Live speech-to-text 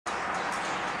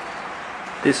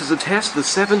This is a test of the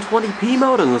 720p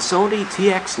mode on the Sony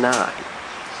TX9.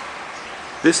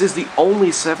 This is the only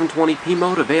 720p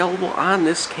mode available on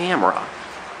this camera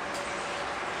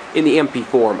in the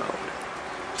Mp4 mode.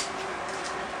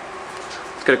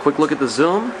 Let's get a quick look at the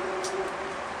zoom.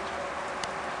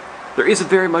 There isn't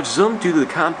very much zoom due to the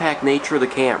compact nature of the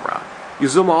camera. You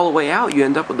zoom all the way out, you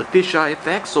end up with the fisheye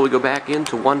effect, so we go back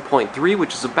into 1.3,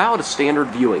 which is about a standard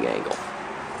viewing angle.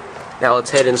 Now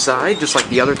let's head inside, just like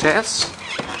the other tests.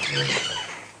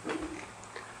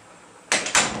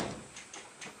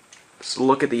 Let's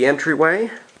look at the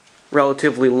entryway.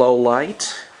 Relatively low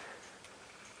light.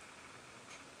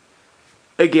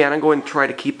 Again, I'm going to try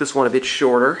to keep this one a bit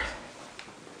shorter.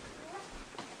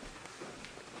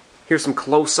 Here's some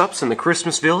close-ups in the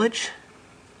Christmas village.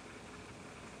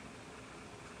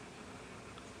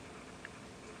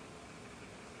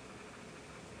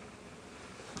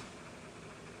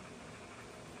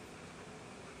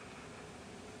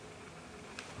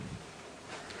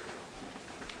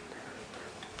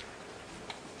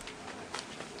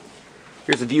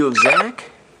 Here's a view of Zach.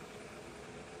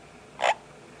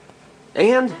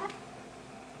 And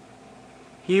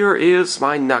here is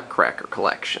my Nutcracker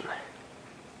collection.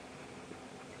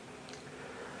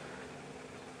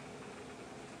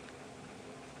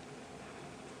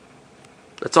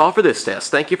 That's all for this test.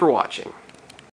 Thank you for watching.